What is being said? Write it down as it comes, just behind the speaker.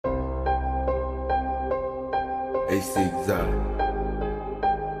A6 Exotic.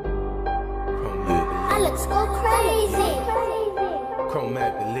 Alex go crazy. Chrome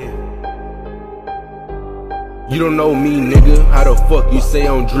Mac and live. You don't know me, nigga. How the fuck you say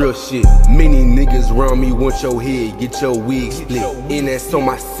on drill shit? Many niggas around me want your head, get your wig split. And that's on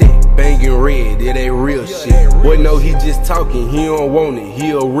my set, banging red, it ain't real shit. Boy, no, he just talking, he don't want it,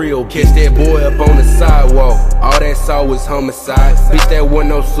 he a real. Catch that boy up on the sidewalk, all that saw was homicide. Bitch, that wasn't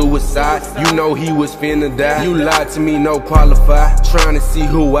no suicide, you know he was finna die. You lied to me, no qualify, trying to see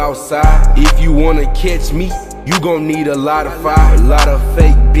who outside. If you wanna catch me, you gon' need a lot of fire. A lot of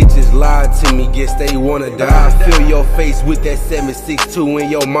fake bitches lied to me, guess they wanna die. Fill your face with that 762 in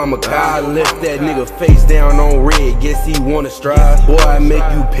your mama car. I left that nigga face down on red, guess he wanna strive. Boy, I make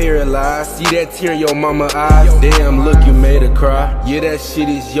you paralyzed, see that tear in your mama eyes. Damn, look, you made her cry. Yeah, that shit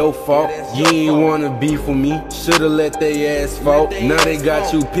is your fault. You ain't wanna be for me, shoulda let they ass fall. Now they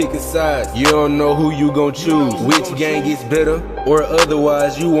got you picking sides, you don't know who you gon' choose. Which gang gets better, or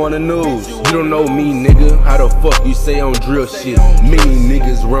otherwise you wanna lose. You don't know me, nigga, how the fuck you say on drill shit? Many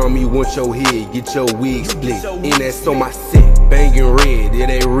niggas around me want your head, get your wig split. And that's on my set, banging red, it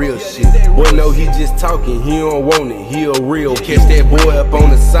ain't real shit. Boy, no, he just talking, he don't want it, he a real. Catch that boy up on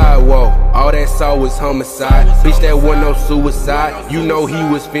the sidewalk, all that saw was homicide. Bitch, that wasn't no suicide, you know he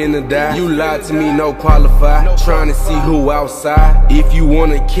was finna die. You lied to me, no qualify, trying to see who outside. If you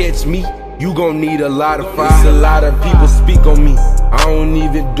wanna catch me, you gon' need a lot of fire. It's a lot of people speak on me, I don't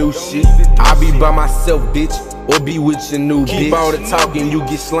even do shit. I be by myself, bitch, or be with your new bitch. Keep all the talking, you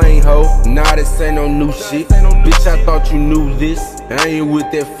get slain, ho. Nah, this ain't no new shit. Bitch, I thought you knew this, I ain't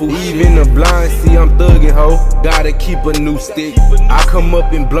with that fool. Even the blind see I'm thuggin', ho. Gotta keep a new stick. I come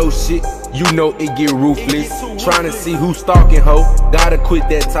up and blow shit, you know it get ruthless. Tryna see who stalking, ho. Gotta quit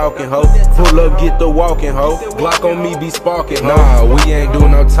that talking, ho. Pull up, get the walking, ho. Glock on me be sparking, ho. Nah, we ain't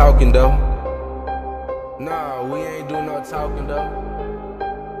doing no talking, though. Nah, we ain't doing no talking, though.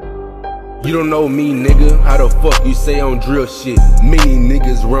 You don't know me, nigga, how the fuck you say on drill shit? Many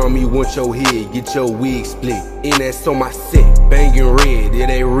niggas around me want your head, get your wig split. And that's on my set, banging red, it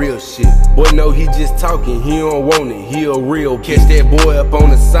ain't real shit. Boy, no, he just talking, he don't want it, he a real. Catch that boy up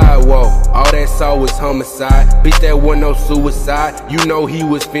on the sidewalk, all that saw was homicide. Bitch, that wasn't no suicide, you know he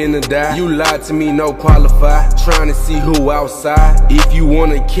was finna die. You lied to me, no qualify, trying to see who outside. If you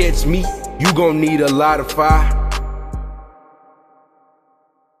wanna catch me, you gon' need a lot of fire.